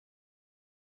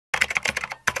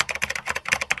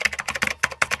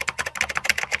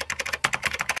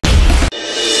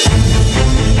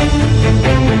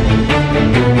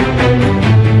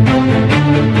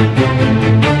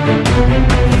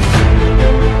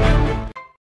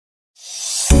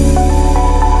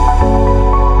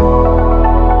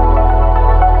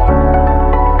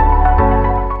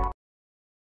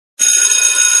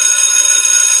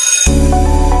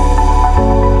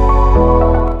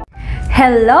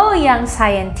Hello, young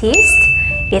scientists!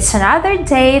 It's another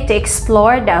day to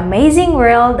explore the amazing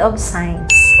world of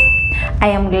science. I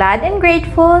am glad and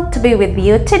grateful to be with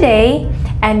you today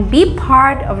and be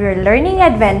part of your learning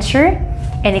adventure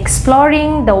in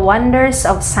exploring the wonders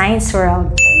of science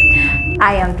world.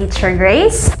 I am Teacher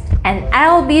Grace and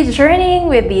I'll be journeying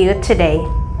with you today.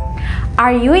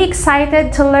 Are you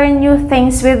excited to learn new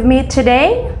things with me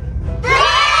today?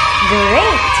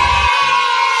 Great!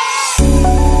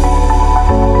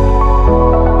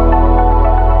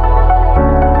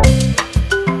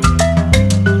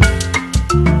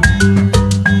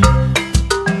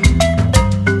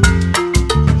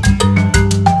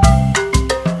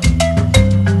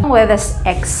 With this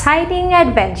exciting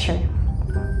adventure.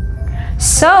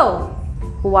 So,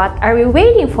 what are we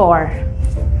waiting for?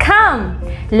 Come,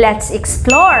 let's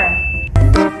explore!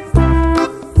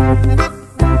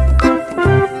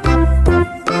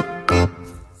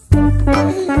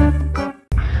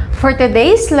 For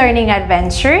today's learning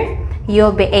adventure,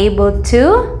 you'll be able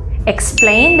to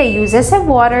explain the uses of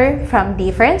water from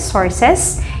different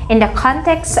sources in the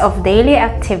context of daily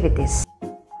activities.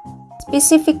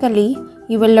 Specifically,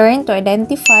 you will learn to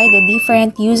identify the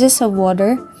different uses of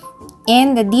water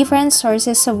and the different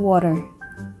sources of water.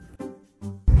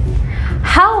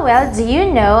 How well do you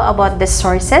know about the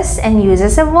sources and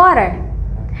uses of water?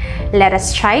 Let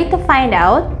us try to find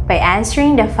out by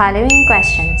answering the following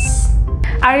questions.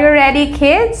 Are you ready,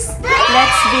 kids?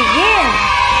 Let's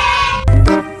begin!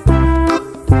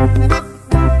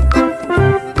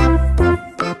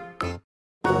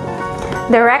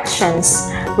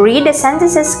 Directions. Read the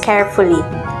sentences carefully.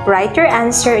 Write your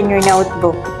answer in your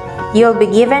notebook. You'll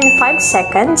be given 5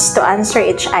 seconds to answer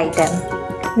each item.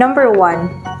 Number 1.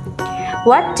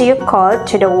 What do you call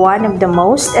to the one of the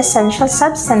most essential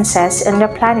substances on the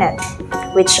planet,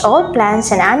 which all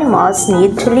plants and animals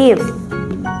need to live,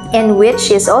 and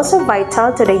which is also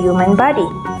vital to the human body?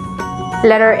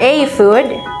 Letter A,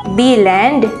 food. B,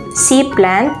 land. C,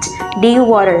 plant. D,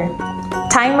 water.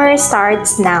 Timer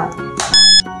starts now.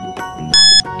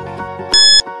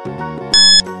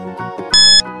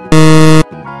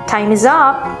 Time is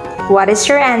up. What is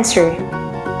your answer?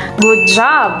 Good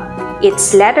job!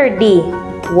 It's letter D,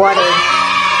 water.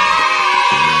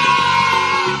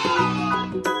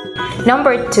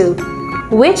 Number 2.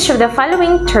 Which of the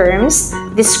following terms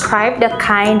describe the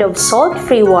kind of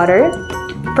salt-free water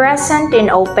present in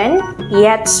open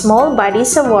yet small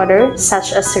bodies of water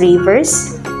such as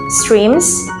rivers,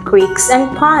 streams, creeks,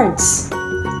 and ponds?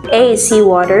 A,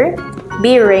 seawater.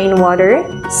 B, rainwater.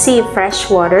 C, fresh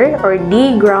water, or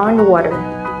D, groundwater.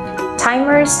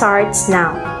 Timer starts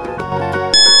now.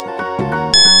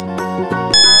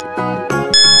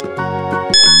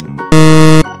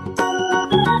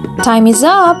 Time is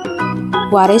up.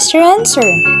 What is your answer?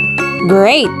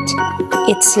 Great!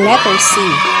 It's letter C,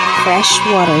 fresh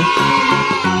water.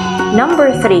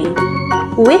 Number 3.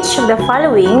 Which of the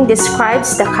following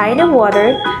describes the kind of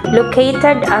water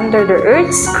located under the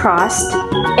Earth's crust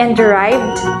and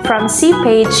derived from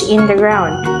seepage in the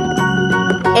ground?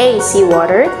 A,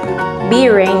 seawater. B,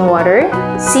 rainwater.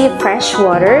 C, fresh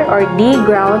water, or D,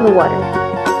 groundwater.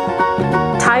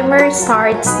 Timer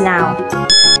starts now.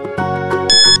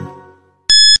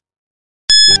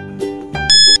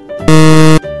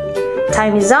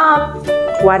 Time is up.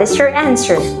 What is your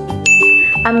answer?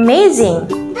 Amazing!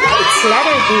 It's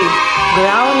letter D,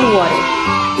 groundwater.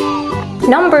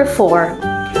 Number 4.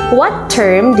 What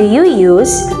term do you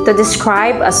use to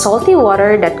describe a salty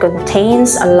water that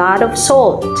contains a lot of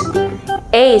salt?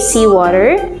 A,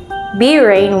 seawater. B,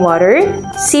 rainwater.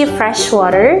 C, fresh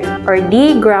water, or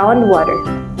D, groundwater.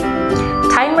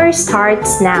 Timer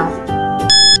starts now.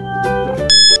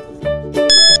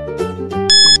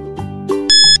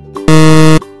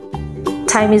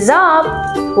 Time is up.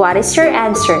 What is your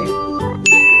answer?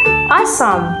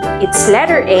 Awesome! It's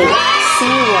letter A,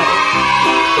 seawater.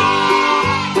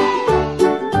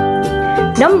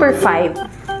 Number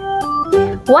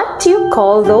 5. What do you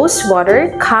call those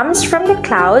water comes from the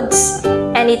clouds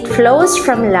and it flows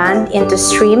from land into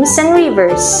streams and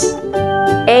rivers?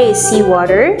 A,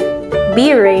 seawater.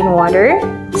 B, rainwater.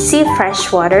 C,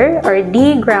 fresh water, or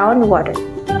D, groundwater.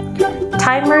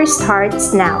 Timer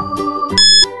starts now.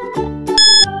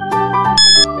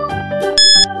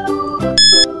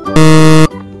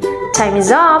 Time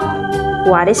is up.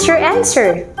 What is your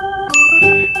answer?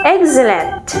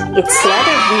 Excellent! It's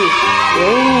letter B,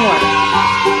 rainwater.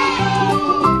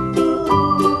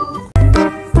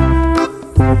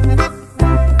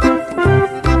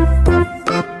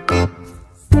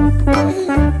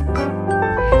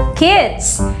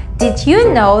 Kids, did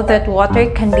you know that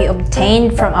water can be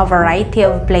obtained from a variety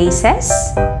of places?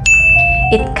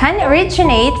 It can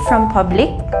originate from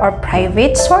public or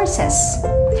private sources.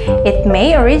 It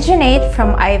may originate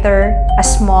from either a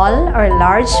small or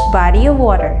large body of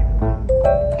water.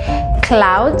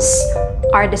 Clouds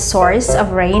are the source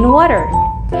of rainwater.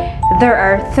 There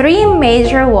are 3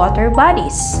 major water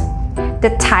bodies.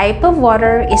 The type of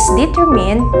water is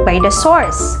determined by the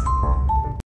source.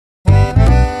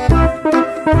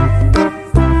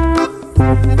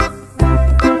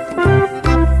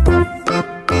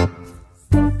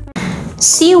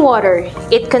 Seawater.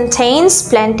 It contains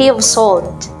plenty of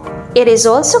salt. It is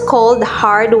also called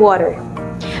hard water.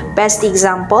 Best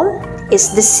example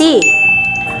is the sea.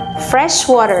 Fresh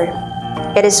water.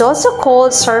 It is also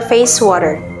called surface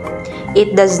water.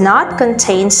 It does not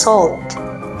contain salt.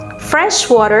 Fresh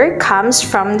water comes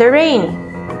from the rain.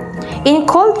 In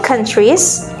cold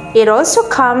countries, it also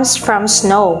comes from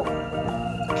snow.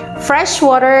 Fresh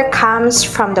water comes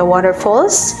from the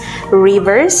waterfalls,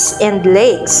 rivers, and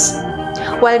lakes,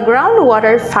 while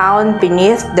groundwater found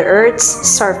beneath the Earth's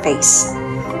surface.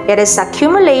 It is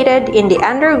accumulated in the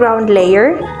underground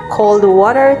layer called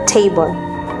water table.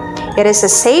 It is a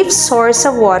safe source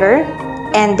of water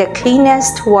and the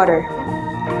cleanest water.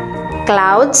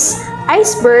 Clouds,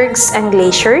 icebergs, and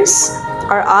glaciers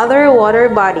are other water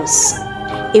bodies.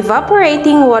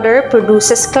 Evaporating water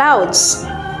produces clouds.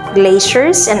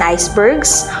 Glaciers and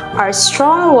icebergs are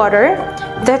strong water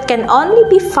that can only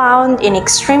be found in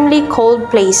extremely cold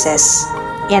places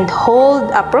and hold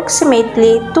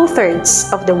approximately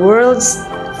 2/3 of the world's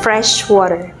fresh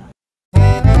water.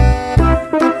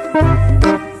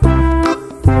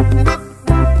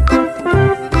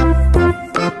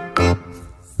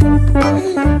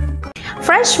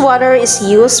 Fresh water is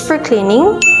used for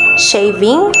cleaning,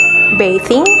 shaving,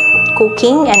 bathing,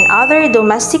 cooking, and other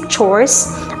domestic chores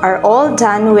are all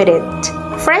done with it.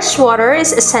 Fresh water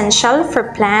is essential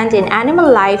for plant and animal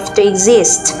life to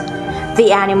exist. The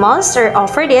animals are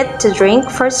offered it to drink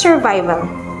for survival.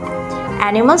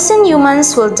 Animals and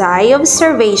humans will die of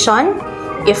starvation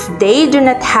if they do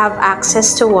not have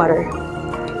access to water.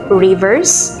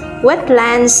 Rivers,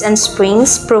 wetlands, and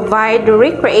springs provide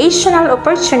recreational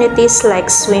opportunities like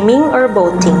swimming or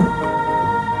boating.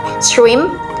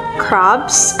 Shrimp,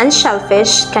 crabs, and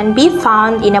shellfish can be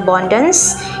found in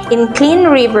abundance in clean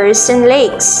rivers and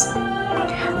lakes.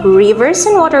 Rivers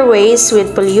and waterways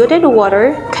with polluted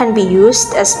water can be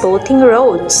used as boating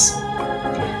roads.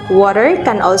 Water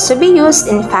can also be used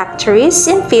in factories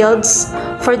and fields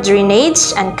for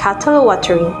drainage and cattle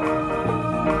watering.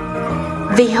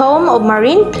 The home of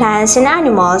marine plants and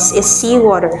animals is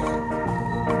seawater.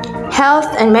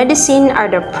 Health and medicine are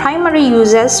the primary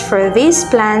uses for these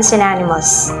plants and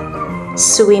animals.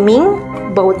 Swimming,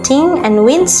 boating, and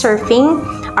windsurfing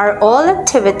are all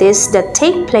activities that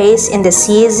take place in the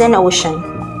seas and ocean.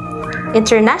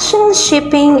 International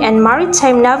shipping and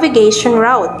maritime navigation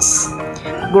routes,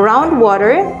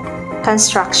 groundwater,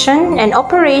 construction, and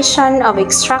operation of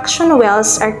extraction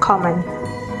wells are common.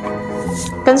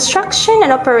 Construction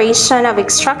and operation of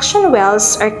extraction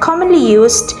wells are commonly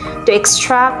used to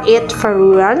extract it for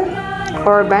rural,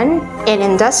 urban, and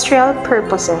industrial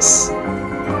purposes.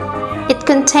 It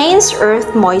contains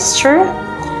earth moisture,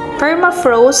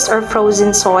 permafrost or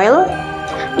frozen soil,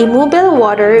 immobile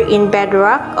water in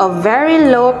bedrock of very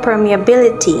low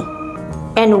permeability,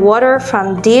 and water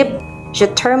from deep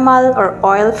geothermal or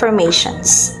oil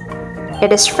formations.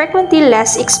 It is frequently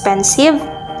less expensive,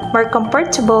 more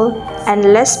comfortable,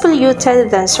 and less polluted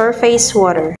than surface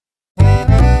water.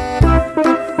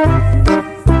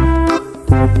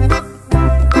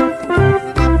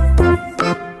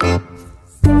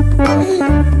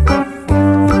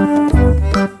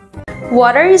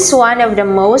 Water is one of the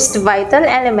most vital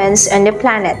elements on the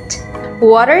planet.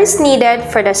 Water is needed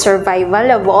for the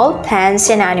survival of all plants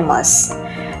and animals.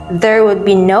 There would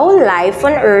be no life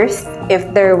on Earth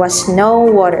if there was no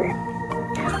water.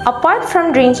 Apart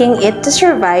from drinking it to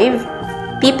survive,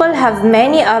 people have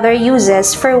many other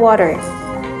uses for water.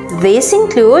 These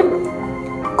include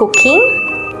cooking,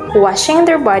 washing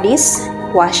their bodies,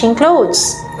 washing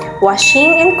clothes,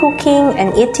 washing and cooking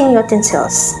and eating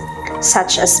utensils,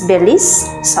 such as billies,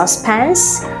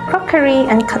 saucepans, crockery,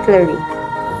 and cutlery,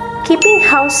 keeping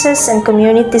houses and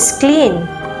communities clean,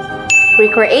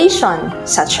 recreation,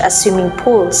 such as swimming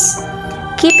pools,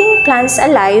 keeping plants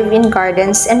alive in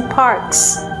gardens and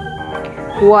parks.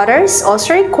 Water is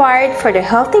also required for the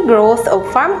healthy growth of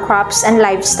farm crops and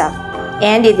livestock,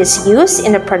 and it is used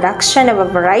in the production of a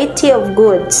variety of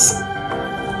goods.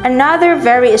 Another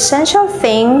very essential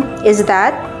thing is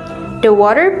that the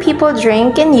water people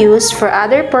drink and use for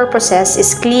other purposes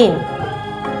is clean.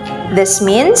 This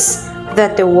means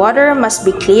that the water must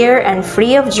be clear and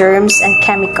free of germs and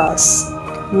chemicals,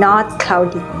 not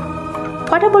cloudy.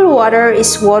 Potable water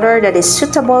is water that is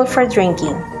suitable for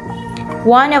drinking.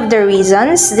 One of the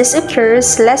reasons this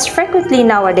occurs less frequently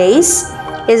nowadays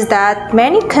is that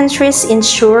many countries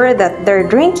ensure that their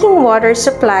drinking water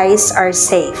supplies are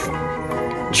safe.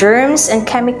 Germs and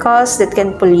chemicals that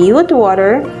can pollute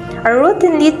water are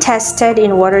routinely tested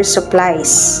in water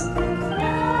supplies.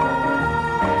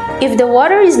 If the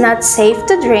water is not safe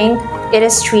to drink, it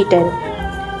is treated.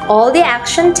 All the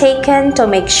action taken to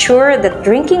make sure that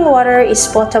drinking water is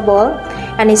potable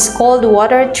and is called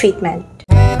water treatment.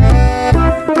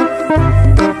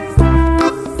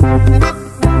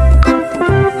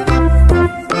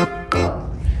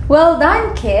 Well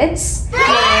done, kids! You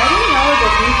already know the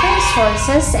different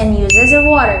sources and uses of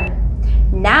water.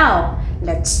 Now,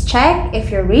 let's check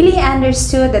if you really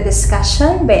understood the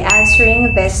discussion by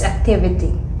answering this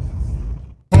activity.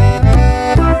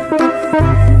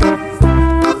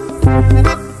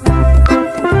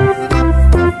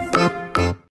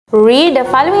 Read the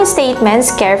following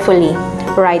statements carefully.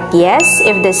 Write yes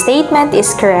if the statement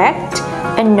is correct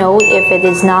and no if it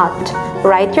is not.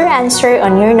 Write your answer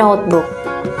on your notebook.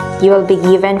 You will be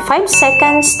given 5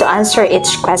 seconds to answer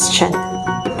each question.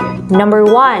 Number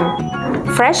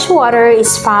 1. Fresh water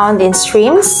is found in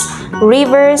streams,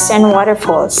 rivers, and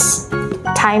waterfalls.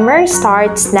 Timer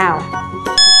starts now.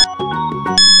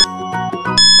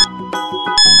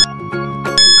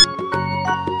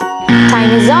 Time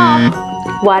is up.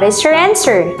 What is your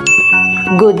answer?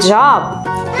 Good job!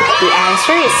 The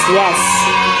answer is yes.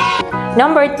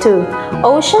 Number 2.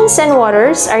 Oceans and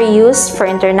waters are used for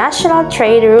international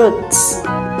trade routes.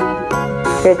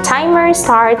 Your timer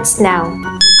starts now.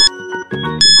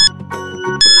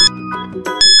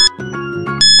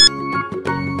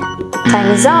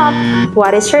 Time is up.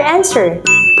 What is your answer?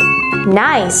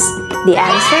 Nice! The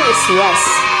answer is yes.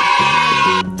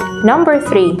 Number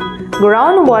 3.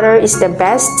 Groundwater is the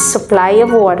best supply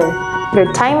of water.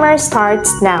 Your timer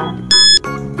starts now.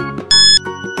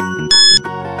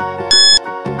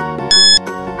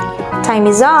 Time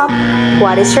is up.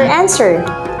 What is your answer?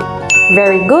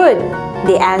 Very good.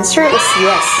 The answer is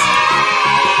yes.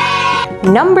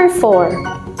 Number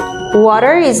 4.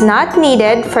 Water is not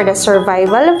needed for the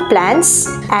survival of plants,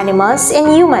 animals,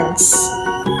 and humans.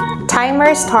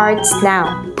 Timer starts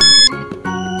now.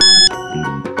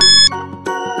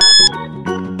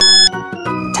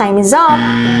 Time is up.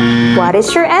 What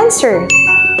is your answer?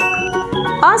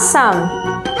 Awesome!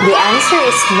 The answer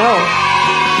is no.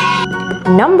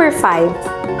 Number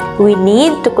 5. We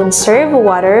need to conserve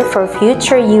water for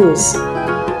future use.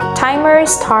 Timer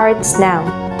starts now.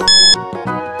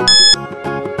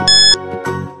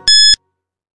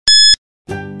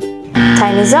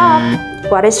 Time is up.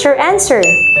 What is your answer?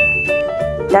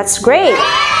 That's great.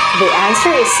 The answer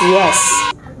is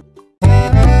yes.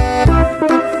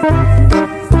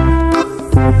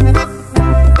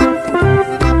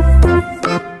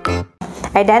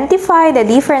 Identify the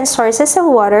different sources of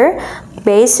water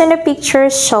based on the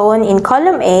pictures shown in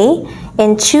column A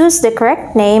and choose the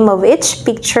correct name of each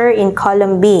picture in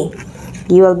column B.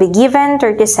 You will be given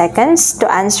 30 seconds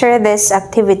to answer this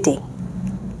activity.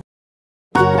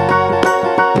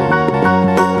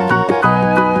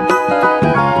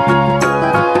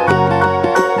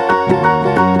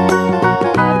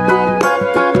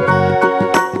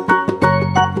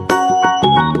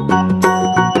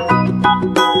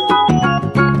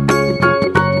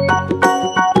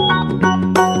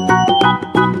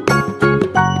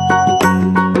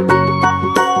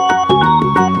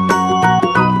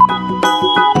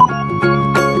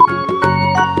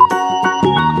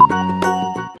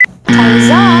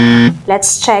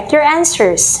 Let's check your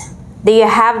answers. Do you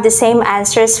have the same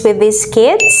answers with these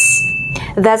kids?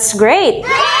 That's great!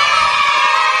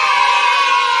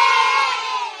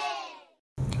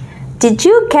 Did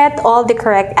you get all the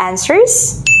correct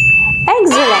answers?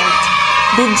 Excellent!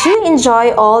 Did you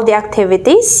enjoy all the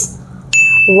activities?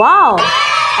 Wow!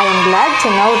 I am glad to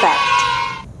know that.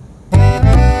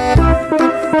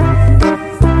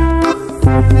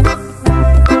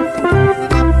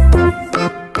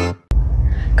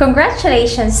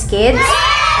 Congratulations, kids!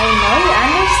 I know you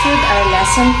understood our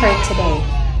lesson for today.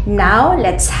 Now,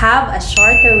 let's have a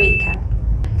shorter recap.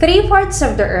 3/4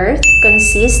 of the earth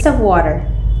consists of water.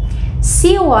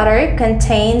 Seawater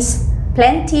contains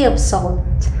plenty of salt.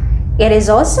 It is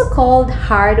also called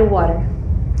hard water.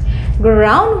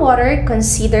 Groundwater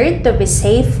considered to be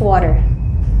safe water.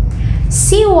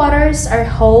 Seawaters are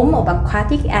home of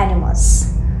aquatic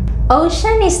animals.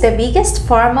 Ocean is the biggest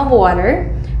form of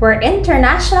water where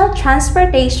international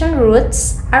transportation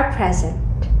routes are present.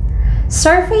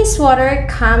 Surface water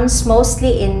comes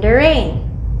mostly in the rain.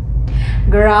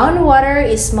 Groundwater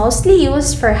is mostly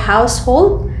used for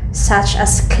household, such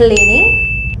as cleaning,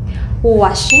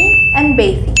 washing, and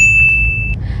bathing.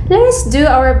 Let us do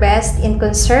our best in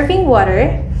conserving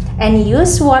water and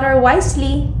use water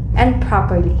wisely and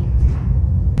properly.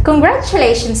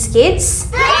 Congratulations,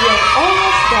 kids! You're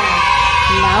almost done.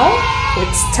 Now,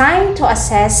 it's time to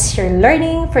assess your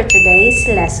learning for today's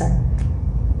lesson.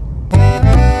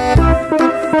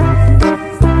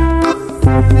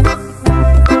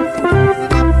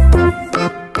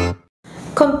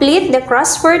 Complete the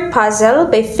crossword puzzle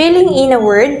by filling in a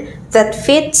word that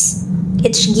fits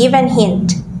each given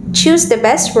hint. Choose the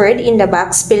best word in the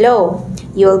box below.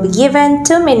 You will be given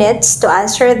 2 minutes to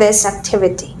answer this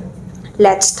activity.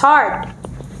 Let's start!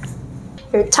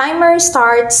 Your timer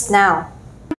starts now.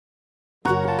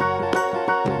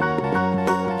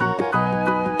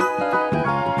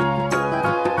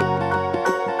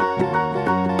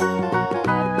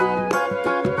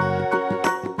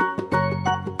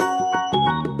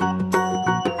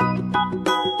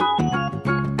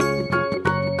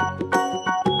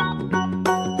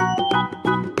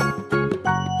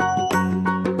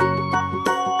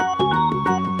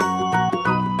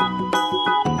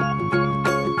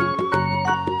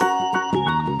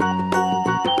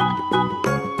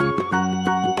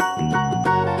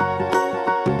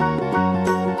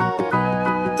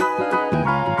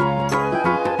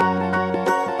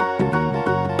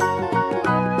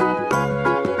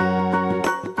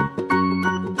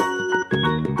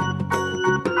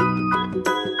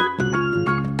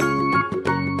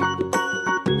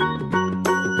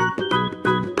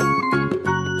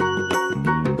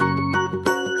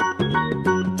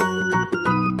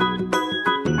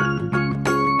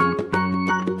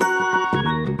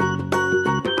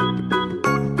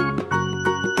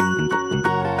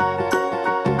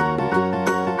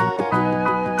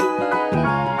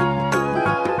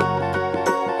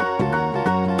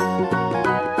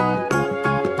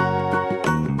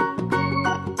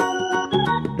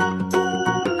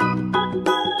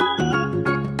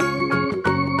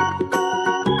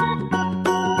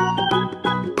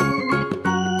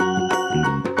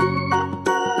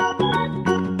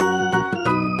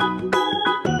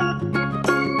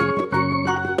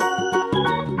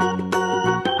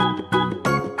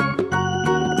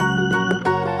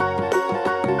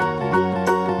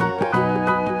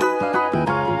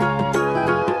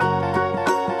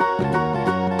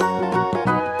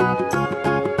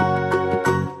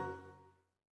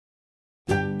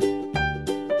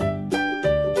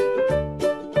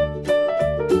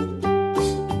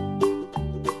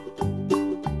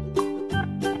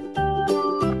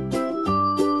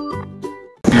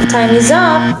 Time is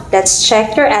up. Let's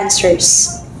check your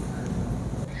answers.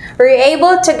 Were you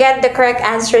able to get the correct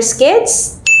answers,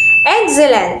 kids?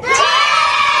 Excellent!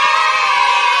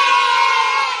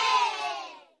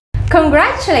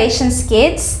 Congratulations,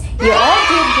 kids! You all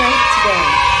did great today.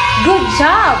 Good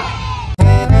job!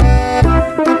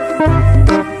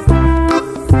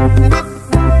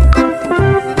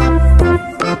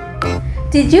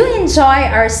 Did you enjoy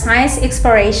our science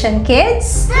exploration,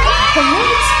 kids? Can you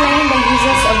explain the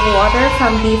uses of water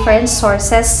from different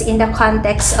sources in the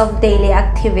context of daily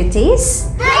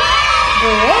activities?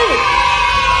 Great!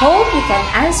 Hope you can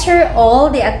answer all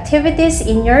the activities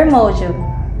in your module.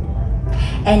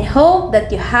 And hope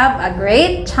that you have a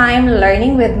great time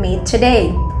learning with me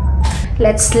today.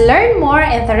 Let's learn more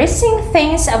interesting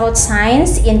things about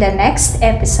science in the next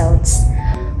episodes.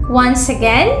 Once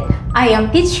again, I am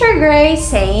Teacher Gray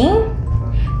saying,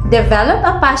 develop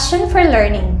a passion for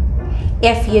learning.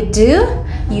 If you do,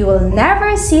 you will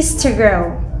never cease to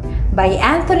grow. By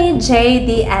Anthony J.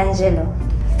 D'Angelo.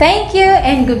 Thank you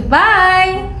and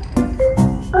goodbye!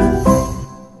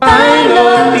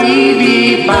 Pilot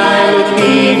TV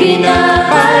na,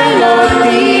 Pilot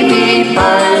TV na,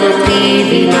 Pilot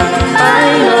TV na,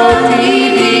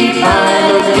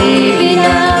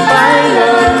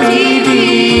 Pilot TV.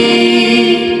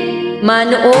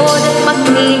 Manood at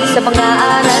makinig sa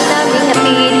pag-aaral naming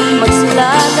hatid,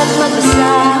 magsulat at magbasa,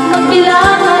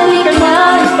 magbilang halika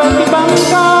na. Iba't ibang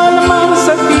kaalaman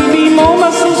sa TV mo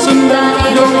masusundan.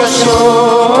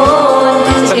 Edukasyon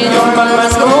sa inyong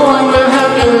pagpasuhan will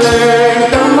help you learn.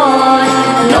 Come on,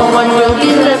 no one